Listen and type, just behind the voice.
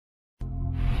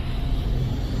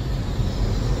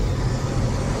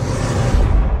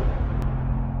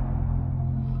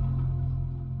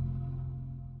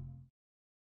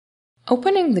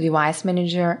Opening the Device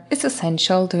Manager is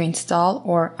essential to install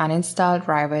or uninstall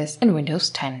drivers in Windows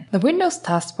 10. The Windows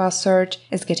taskbar search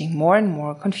is getting more and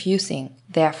more confusing.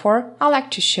 Therefore, I'd like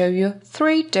to show you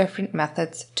 3 different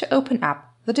methods to open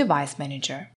up the Device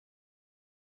Manager.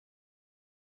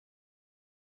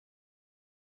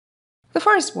 The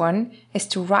first one is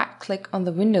to right-click on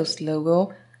the Windows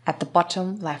logo at the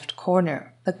bottom left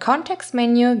corner. The context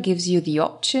menu gives you the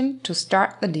option to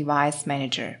start the Device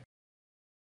Manager.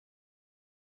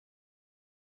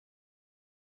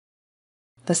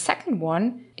 The second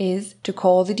one is to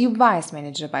call the Device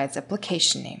Manager by its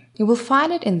application name. You will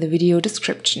find it in the video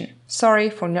description. Sorry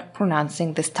for not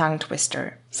pronouncing this tongue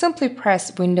twister. Simply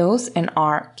press Windows and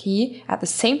R key at the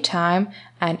same time,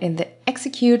 and in the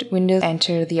Execute Windows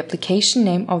enter the application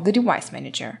name of the Device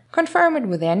Manager. Confirm it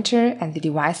with Enter and the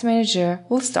Device Manager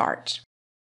will start.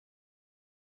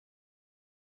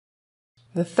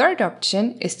 The third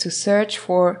option is to search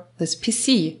for this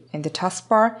PC in the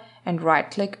taskbar and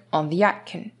right-click on the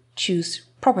icon. Choose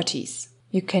Properties.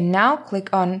 You can now click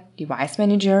on Device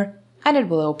Manager and it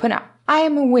will open up. I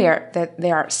am aware that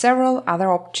there are several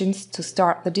other options to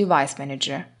start the Device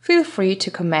Manager. Feel free to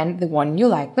comment the one you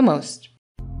like the most.